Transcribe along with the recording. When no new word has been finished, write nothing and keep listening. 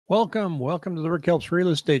Welcome to the Rick Helps Real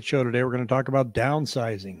Estate Show. Today we're going to talk about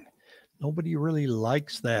downsizing. Nobody really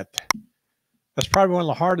likes that. That's probably one of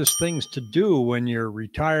the hardest things to do when you're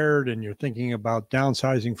retired and you're thinking about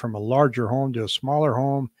downsizing from a larger home to a smaller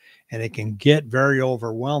home, and it can get very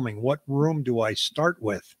overwhelming. What room do I start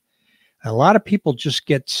with? And a lot of people just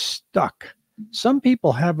get stuck. Some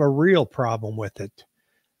people have a real problem with it.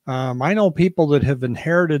 I know people that have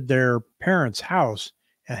inherited their parents' house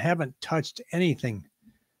and haven't touched anything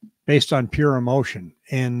based on pure emotion.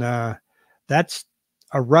 And that's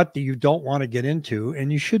a rut that you don't want to get into.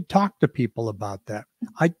 And you should talk to people about that.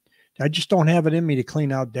 I just don't have it in me to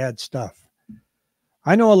clean out dad's stuff.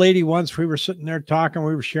 I know a lady once, we were sitting there talking,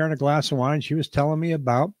 we were sharing a glass of wine. She was telling me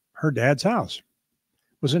about her dad's house.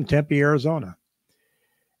 It was in Tempe, Arizona.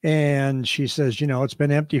 And she says, it's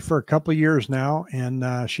been empty for a couple of years now.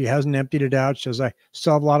 And she hasn't emptied it out. She says, I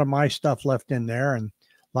still have a lot of my stuff left in there. And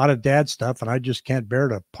a lot of dad's stuff, and I just can't bear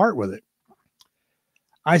to part with it.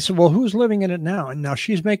 I said, well, who's living in it now? And now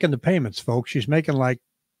she's making the payments, folks. She's making like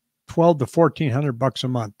 $1,200 to $1,400 a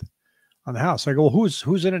month on the house. I go, well,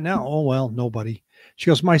 who's in it now? Oh, well, nobody. She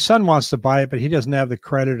goes, my son wants to buy it, but he doesn't have the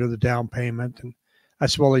credit or the down payment. And I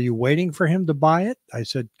said, well, are you waiting for him to buy it? I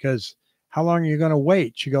said, because how long are you going to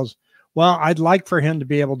wait? She goes, well, I'd like for him to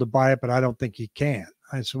be able to buy it, but I don't think he can.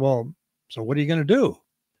 I said, well, so what are you going to do?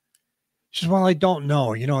 She says, well, I don't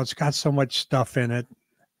know. It's got so much stuff in it.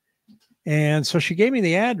 And so she gave me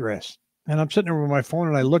the address. And I'm sitting there with my phone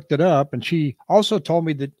and I looked it up. And she also told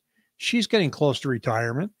me that she's getting close to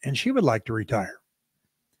retirement and she would like to retire.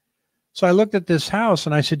 So I looked at this house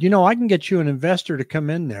and I said, I can get you an investor to come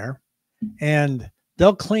in there and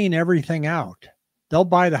they'll clean everything out. They'll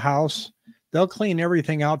buy the house. They'll clean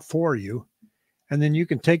everything out for you. And then you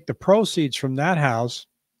can take the proceeds from that house,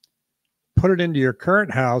 put it into your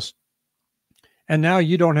current house, and now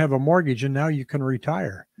you don't have a mortgage, and now you can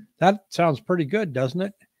retire. That sounds pretty good, doesn't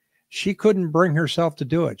it? She couldn't bring herself to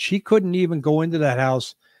do it. She couldn't even go into that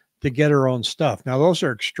house to get her own stuff. Now, those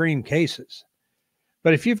are extreme cases.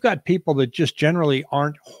 But if you've got people that just generally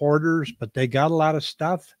aren't hoarders, but they got a lot of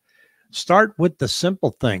stuff, start with the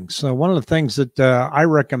simple things. So one of the things that I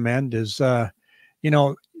recommend is,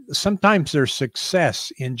 sometimes there's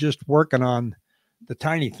success in just working on the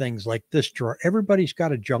tiny things like this drawer. Everybody's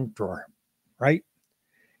got a junk drawer, right?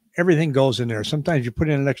 Everything goes in there. Sometimes you put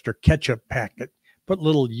in an extra ketchup packet, put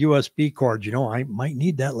little USB cords, I might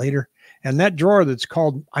need that later. And that drawer that's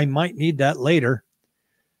called, I might need that later,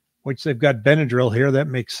 which they've got Benadryl here. That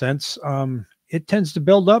makes sense. It tends to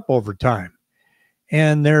build up over time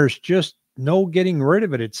and there's just no getting rid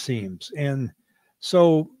of it, it seems. And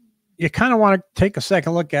so you kind of want to take a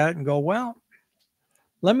second look at it and go, well,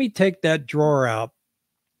 let me take that drawer out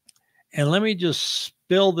and let me just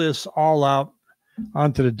spill this all out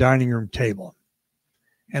onto the dining room table.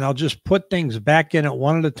 And I'll just put things back in it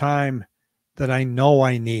one at a time that I know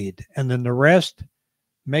I need. And then the rest,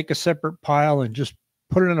 make a separate pile and just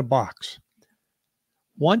put it in a box.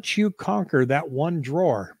 Once you conquer that one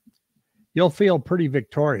drawer, you'll feel pretty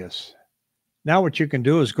victorious. Now what you can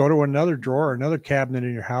do is go to another drawer, another cabinet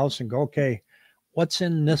in your house and go, okay, what's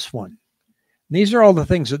in this one? These are all the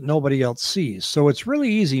things that nobody else sees. So it's really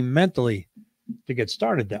easy mentally to get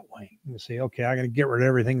started that way. You say, okay, I'm going to get rid of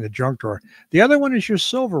everything in the junk drawer. The other one is your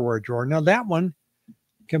silverware drawer. Now that one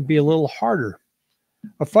can be a little harder.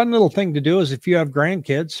 A fun little thing to do is if you have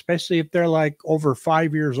grandkids, especially if they're like over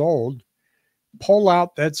 5 years old, pull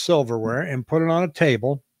out that silverware and put it on a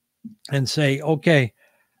table and say, okay,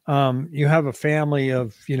 you have a family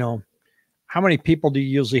of, how many people do you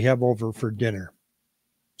usually have over for dinner?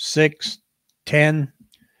 6, 10.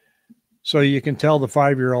 So you can tell the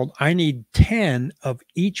 5-year-old, I need 10 of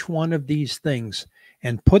each one of these things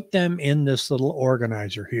and put them in this little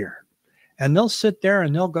organizer here. And they'll sit there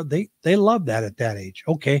and they'll go, they love that at that age.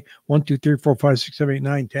 Okay, 1, 2, 3, 4, 5, 6, 7, 8,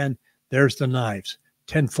 9, 10. There's the knives,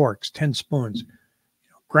 10 forks, 10 spoons.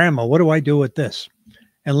 Grandma, what do I do with this?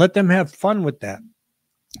 And let them have fun with that.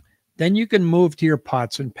 Then you can move to your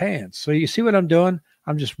pots and pans. So you see what I'm doing?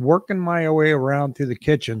 I'm just working my way around through the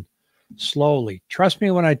kitchen slowly. Trust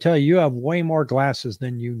me when I tell you, you have way more glasses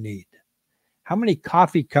than you need. How many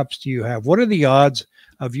coffee cups do you have? What are the odds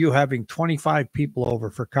of you having 25 people over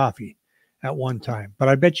for coffee at one time? But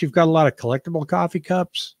I bet you've got a lot of collectible coffee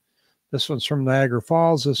cups. This one's from Niagara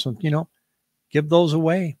Falls. This one, give those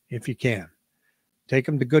away if you can. Take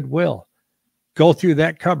them to Goodwill. Go through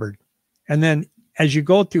that cupboard. And then as you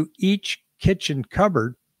go through each kitchen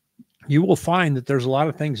cupboard, you will find that there's a lot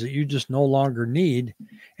of things that you just no longer need,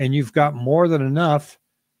 and you've got more than enough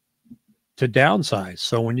to downsize.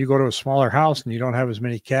 So when you go to a smaller house and you don't have as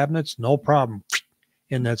many cabinets, no problem.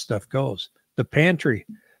 In that stuff goes. The pantry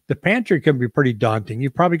The pantry can be pretty daunting.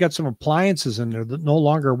 You've probably got some appliances in there that no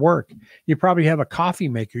longer work. You probably have a coffee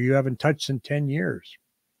maker you haven't touched in 10 years.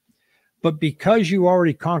 But because you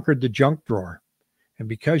already conquered the junk drawer and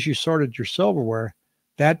because you sorted your silverware,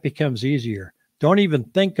 that becomes easier. Don't even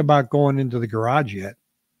think about going into the garage yet.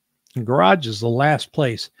 The garage is the last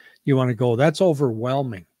place you want to go. That's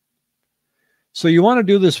overwhelming. So you want to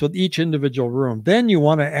do this with each individual room. Then you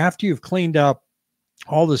want to, after you've cleaned up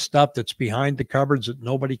all the stuff that's behind the cupboards that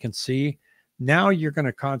nobody can see, now you're going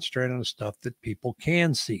to concentrate on the stuff that people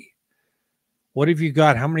can see. What have you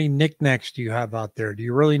got? How many knickknacks do you have out there? Do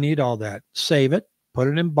you really need all that? Save it, put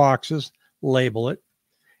it in boxes, label it,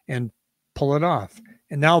 and pull it off.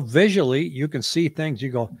 And now visually, you can see things. You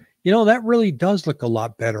go, you know, that really does look a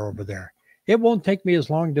lot better over there. It won't take me as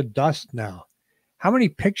long to dust now. How many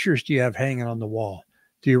pictures do you have hanging on the wall?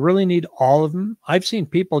 Do you really need all of them? I've seen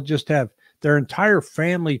people just have their entire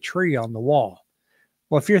family tree on the wall.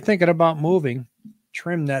 Well, if you're thinking about moving,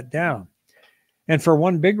 trim that down. And for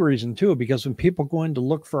one big reason too, because when people go in to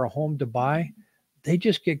look for a home to buy, they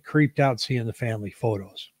just get creeped out seeing the family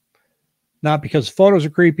photos. Not because photos are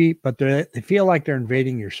creepy, but they feel like they're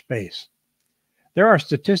invading your space. There are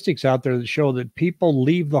statistics out there that show that people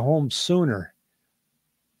leave the home sooner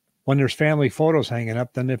when there's family photos hanging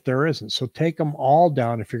up than if there isn't. So take them all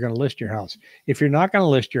down if you're going to list your house. If you're not going to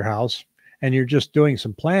list your house and you're just doing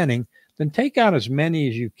some planning, then take out as many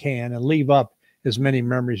as you can and leave up as many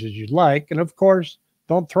memories as you'd like. And of course,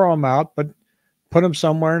 don't throw them out, but put them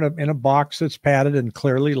somewhere in a box that's padded and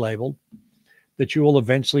clearly labeled that you will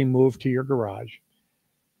eventually move to your garage.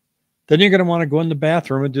 Then you're going to want to go in the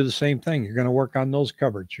bathroom and do the same thing. You're going to work on those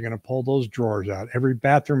cupboards. You're going to pull those drawers out. Every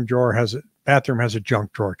bathroom has a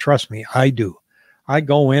junk drawer. Trust me, I do. I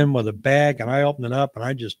go in with a bag and I open it up and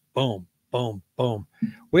I just boom, boom, boom.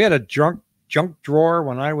 We had a junk drawer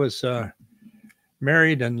when I was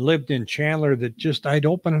married and lived in Chandler that just, I'd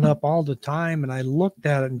open it up all the time and I looked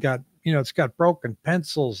at it and got, you know, it's got broken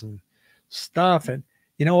pencils and stuff. And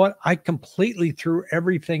you know what? I completely threw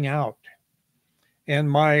everything out. And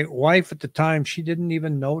my wife at the time, she didn't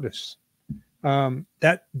even notice.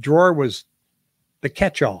 That drawer was the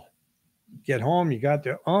catch-all. Get home, you got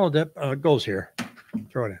the, that goes here.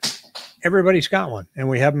 Throw it in. Everybody's got one. And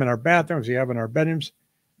we have them in our bathrooms. We have them in our bedrooms.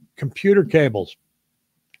 Computer cables.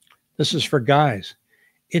 This is for guys.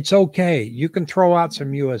 It's okay. You can throw out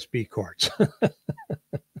some USB cords.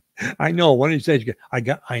 I know one of these days,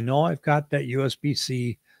 I know I've got that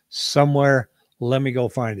USB-C somewhere. Let me go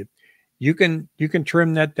find it. You can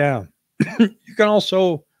trim that down. You can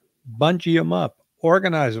also bungee them up,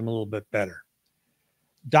 organize them a little bit better.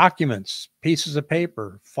 Documents, pieces of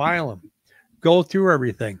paper, file them, go through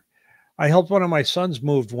everything. I helped one of my sons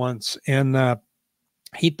move once, and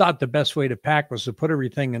he thought the best way to pack was to put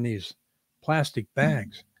everything in these plastic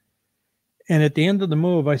bags. And at the end of the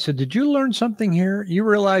move, I said, did you learn something here? You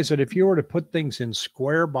realize that if you were to put things in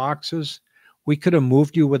square boxes, we could have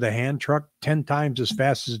moved you with a hand truck 10 times as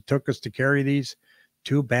fast as it took us to carry these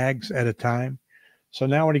 2 bags at a time. So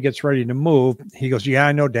now when he gets ready to move, he goes, yeah,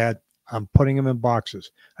 I know, Dad. I'm putting them in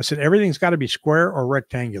boxes. I said, everything's got to be square or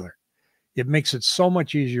rectangular. It makes it so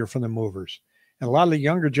much easier for the movers. And a lot of the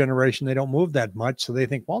younger generation, they don't move that much. So they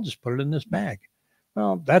think, well, I'll just put it in this bag.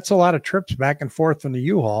 Well, that's a lot of trips back and forth from the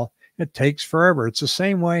U-Haul. It takes forever. It's the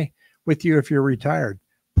same way with you if you're retired.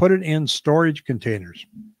 Put it in storage containers.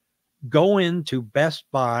 Go into Best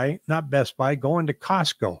Buy, not Best Buy, go into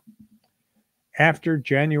Costco after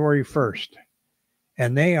January 1st.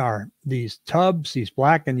 And they are these tubs, these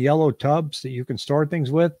black and yellow tubs that you can store things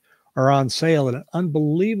with are on sale at an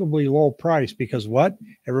unbelievably low price because what?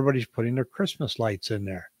 Everybody's putting their Christmas lights in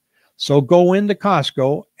there. So go into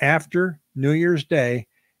Costco after New Year's Day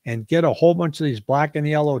and get a whole bunch of these black and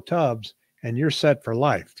yellow tubs and you're set for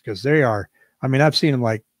life because they are, I mean, I've seen them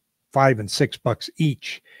like $5 and $6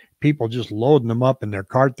 each. People just loading them up in their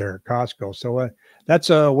cart there at Costco. So that's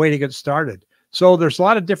a way to get started. So there's a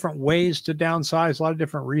lot of different ways to downsize, a lot of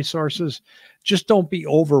different resources. Just don't be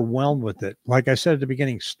overwhelmed with it. Like I said at the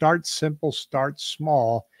beginning, start simple, start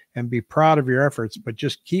small, and be proud of your efforts, but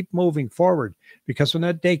just keep moving forward because when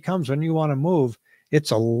that day comes when you want to move,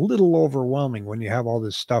 it's a little overwhelming when you have all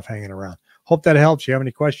this stuff hanging around. Hope that helps. You have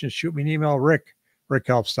any questions, shoot me an email,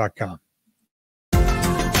 rick@rickhelps.com.